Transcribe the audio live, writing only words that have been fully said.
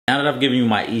Now that I've given you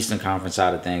my Eastern Conference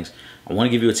side of things, I want to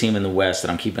give you a team in the West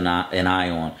that I'm keeping an eye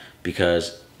on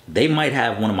because they might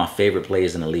have one of my favorite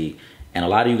players in the league. And a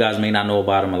lot of you guys may not know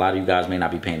about him. A lot of you guys may not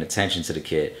be paying attention to the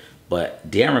kid. But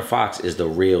De'Aaron Fox is the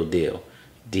real deal.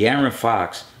 De'Aaron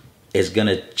Fox is going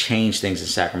to change things in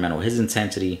Sacramento. His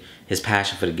intensity, his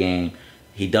passion for the game,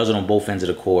 he does it on both ends of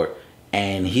the court.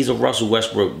 And he's a Russell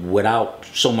Westbrook without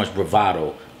so much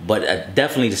bravado, but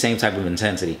definitely the same type of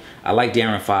intensity. I like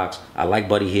De'Aaron Fox. I like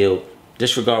Buddy Hield.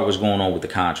 Disregard what's going on with the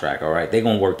contract, all right? They're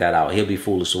going to work that out. He'll be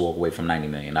foolish to walk away from $90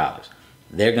 million.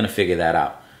 They're going to figure that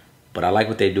out. But I like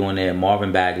what they're doing there.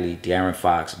 Marvin Bagley, De'Aaron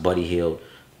Fox, Buddy Hield.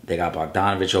 They got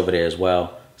Bogdanovich over there as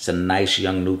well. It's a nice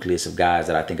young nucleus of guys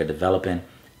that I think are developing.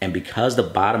 And because the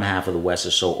bottom half of the West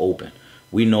is so open,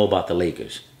 we know about the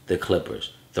Lakers, the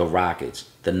Clippers, the Rockets,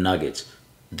 the Nuggets,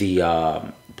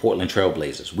 the Portland Trail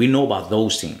Blazers. We know about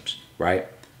those teams, right?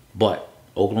 But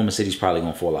Oklahoma City's probably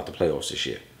going to fall out the playoffs this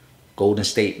year. Golden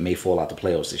State may fall out the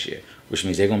playoffs this year, which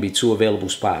means they're going to be 2 available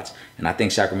spots. And I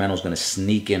think Sacramento's going to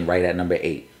sneak in right at number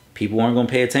 8. People aren't going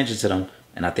to pay attention to them,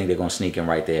 and I think they're going to sneak in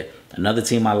right there. Another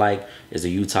team I like is the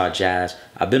Utah Jazz.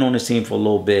 I've been on this team for a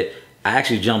little bit. I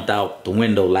actually jumped out the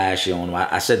window last year on them.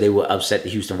 I said they would upset the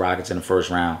Houston Rockets in the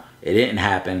first round. It didn't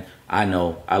happen. I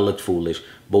know. I looked foolish.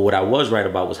 But what I was right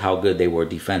about was how good they were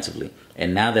defensively.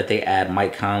 And now that they add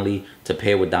Mike Conley to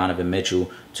pair with Donovan Mitchell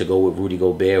to go with Rudy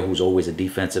Gobert, who's always a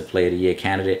Defensive Player of the Year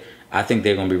candidate, I think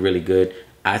they're going to be really good.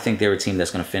 I think they're a team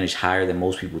that's going to finish higher than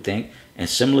most people think. And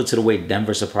similar to the way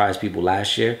Denver surprised people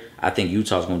last year, I think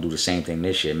Utah's going to do the same thing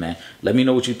this year, man. Let me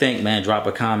know what you think, man. Drop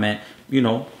a comment. You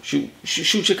know,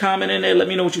 shoot your comment in there. Let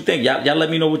me know what you think. Y'all let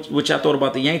me know what y'all thought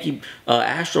about the Yankee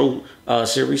Astro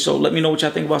series. So let me know what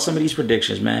y'all think about some of these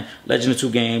predictions, man. Legend of Two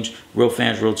Games, Real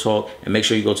Fans, Real Talk. And make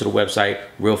sure you go to the website,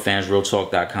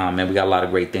 realfansrealtalk.com, man. We got a lot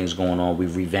of great things going on. We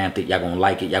revamped it. Y'all going to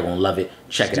like it. Y'all going to love it.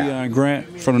 Check it out. Deion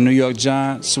Grant from the New York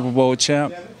Giants, Super Bowl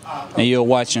champ. And you're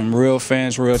watching Real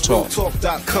Fans, Real Talk.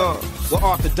 Talk.com, where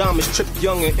Arthur Trip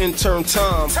Young and intern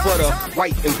Tom. For the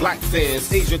white and black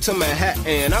fans, Asia to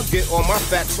Manhattan. I get all my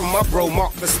facts from my bro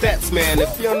Mark the Stats Man.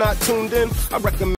 If you're not tuned in, I recommend